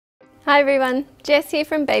Hi everyone, Jess here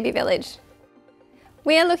from Baby Village.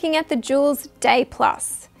 We are looking at the Joolz Day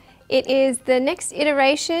Plus. It is the next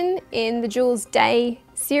iteration in the Joolz Day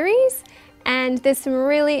series, and there's some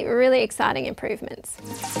really exciting improvements.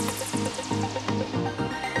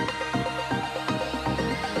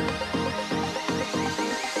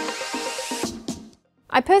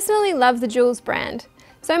 I personally love the Joolz brand,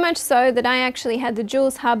 so much so that I actually had the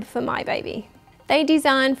Joolz hub for my baby. They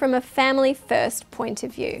design from a family first point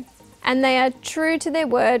of view, and they are true to their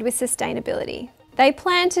word with sustainability. They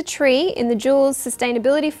plant a tree in the Joolz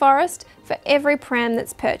sustainability forest for every pram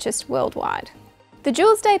that's purchased worldwide. The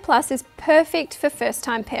Joolz Day Plus is perfect for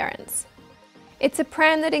first-time parents. It's a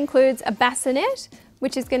pram that includes a bassinet,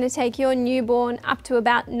 which is going to take your newborn up to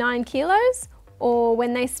about 9 kilos, or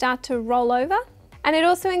when they start to roll over. And it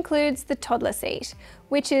also includes the toddler seat,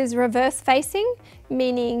 which is reverse facing,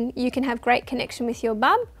 meaning you can have great connection with your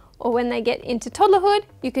bub, or when they get into toddlerhood,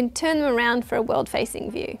 you can turn them around for a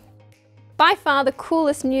world-facing view. By far the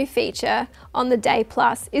coolest new feature on the Day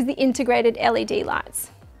Plus is the integrated LED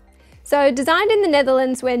lights. So designed in the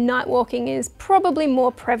Netherlands, where night walking is probably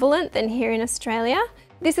more prevalent than here in Australia,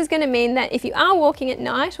 this is going to mean that if you are walking at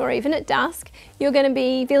night or even at dusk, you're going to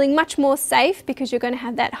be feeling much more safe because you're going to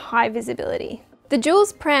have that high visibility. The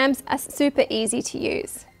Joolz prams are super easy to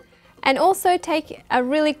use and also take a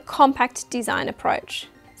really compact design approach.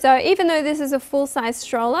 So even though this is a full-size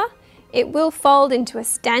stroller, it will fold into a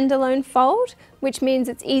standalone fold, which means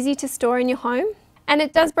it's easy to store in your home. And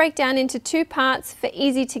it does break down into two parts for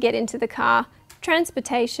easy to get into the car,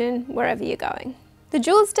 transportation, wherever you're going. The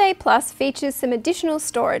Joolz Day Plus features some additional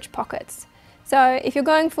storage pockets. So if you're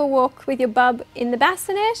going for a walk with your bub in the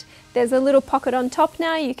bassinet, there's a little pocket on top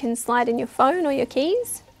now you can slide in your phone or your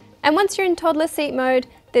keys. And once you're in toddler seat mode,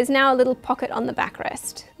 there's now a little pocket on the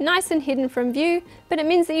backrest. Nice and hidden from view, but it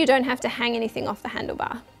means that you don't have to hang anything off the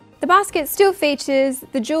handlebar. The basket still features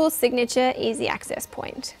the Joolz signature easy access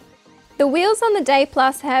point. The wheels on the Day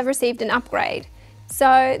Plus have received an upgrade,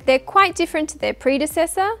 so they're quite different to their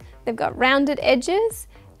predecessor. They've got rounded edges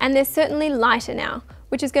and they're certainly lighter now,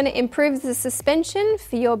 which is going to improve the suspension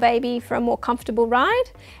for your baby for a more comfortable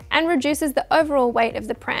ride and reduces the overall weight of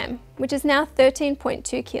the pram, which is now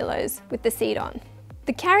 13.2 kilos with the seat on.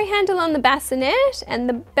 The carry handle on the bassinet and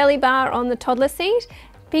the belly bar on the toddler seat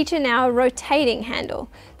feature now a rotating handle.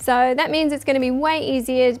 So that means it's going to be way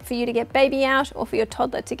easier for you to get baby out or for your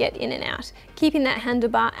toddler to get in and out, keeping that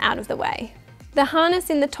handlebar out of the way. The harness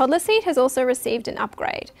in the toddler seat has also received an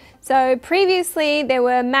upgrade. So previously there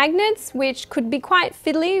were magnets which could be quite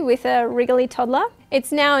fiddly with a wriggly toddler.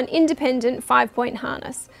 It's now an independent 5-point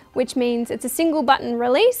harness, which means it's a single button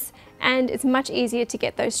release and it's much easier to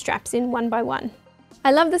get those straps in one by one.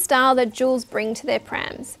 I love the style that Joolz bring to their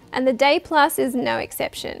prams, and the Day Plus is no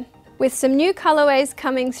exception. With some new colourways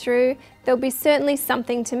coming through, there'll be certainly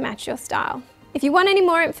something to match your style. If you want any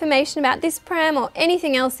more information about this pram or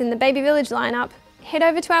anything else in the Baby Village lineup, head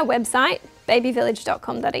over to our website,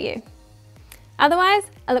 babyvillage.com.au. Otherwise,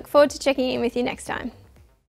 I look forward to checking in with you next time.